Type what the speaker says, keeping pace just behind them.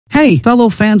Hey, fellow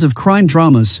fans of crime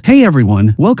dramas. Hey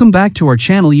everyone, welcome back to our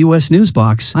channel US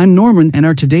Newsbox. I'm Norman and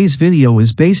our today's video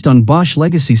is based on Bosch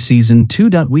Legacy Season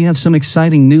 2. We have some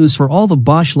exciting news for all the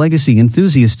Bosch Legacy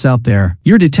enthusiasts out there.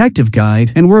 Your detective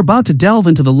guide, and we're about to delve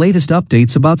into the latest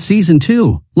updates about Season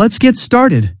 2. Let's get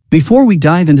started. Before we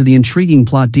dive into the intriguing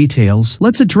plot details,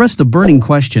 let's address the burning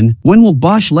question: when will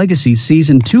Bosch Legacy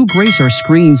Season 2 grace our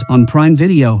screens on Prime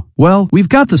Video? Well, we've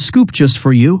got the scoop just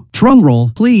for you.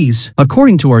 Drumroll, please.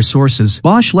 According to our sources,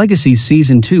 Bosch Legacy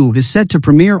Season 2 is set to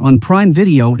premiere on Prime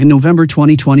Video in November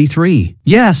 2023.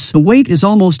 Yes, the wait is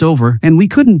almost over, and we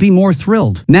couldn't be more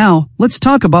thrilled. Now, let's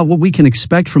talk about what we can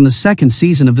expect from the second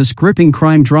season of this gripping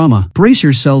crime drama. Brace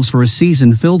yourselves for a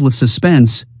season filled with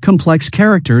suspense, complex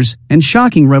characters, and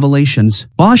shocking revelations.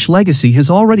 Bosch Legacy has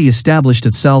already established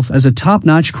itself as a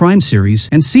top-notch crime series,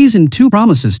 and Season 2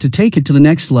 promises to take it to the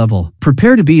next level.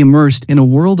 Prepare to be immersed in a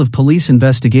world of police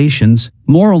investigations,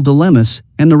 moral dilemmas,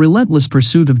 and the relentless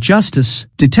pursuit of justice.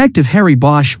 Detective Harry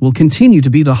Bosch will continue to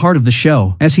be the heart of the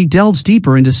show as he delves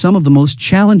deeper into some of the most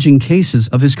challenging cases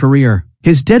of his career.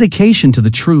 His dedication to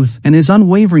the truth and his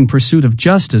unwavering pursuit of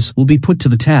justice will be put to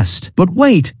the test. But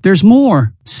wait, there's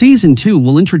more! Season 2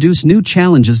 will introduce new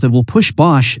challenges that will push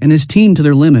Bosch and his team to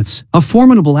their limits. A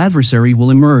formidable adversary will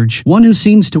emerge, one who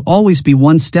seems to always be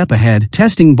one step ahead,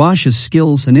 testing Bosch's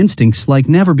skills and instincts like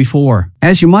never before.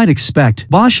 As you might expect,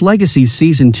 Bosch Legacy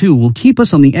Season 2 will keep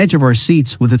us on the edge of our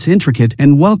seats with its intricate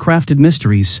and well-crafted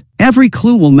mysteries. Every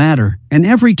clue will matter, and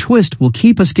every twist will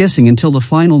keep us guessing until the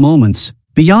final moments.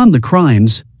 Beyond the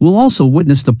crimes, we'll also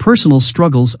witness the personal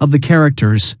struggles of the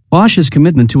characters. Bosch's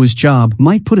commitment to his job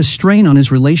might put a strain on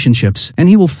his relationships, and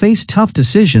he will face tough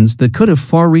decisions that could have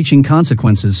far-reaching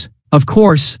consequences. Of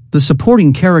course, the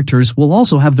supporting characters will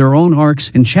also have their own arcs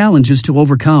and challenges to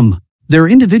overcome. Their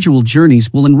individual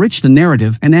journeys will enrich the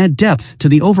narrative and add depth to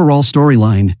the overall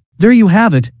storyline. There you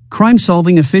have it,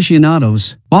 crime-solving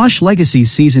aficionados. Bosch Legacy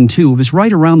Season 2 is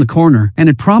right around the corner, and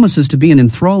it promises to be an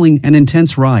enthralling and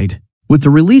intense ride. With the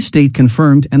release date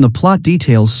confirmed and the plot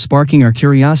details sparking our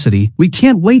curiosity, we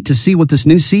can't wait to see what this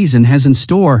new season has in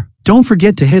store. Don't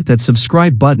forget to hit that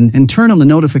subscribe button and turn on the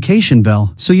notification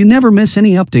bell so you never miss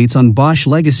any updates on Bosch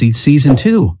Legacy Season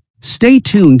 2. Stay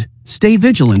tuned, stay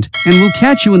vigilant, and we'll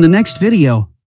catch you in the next video.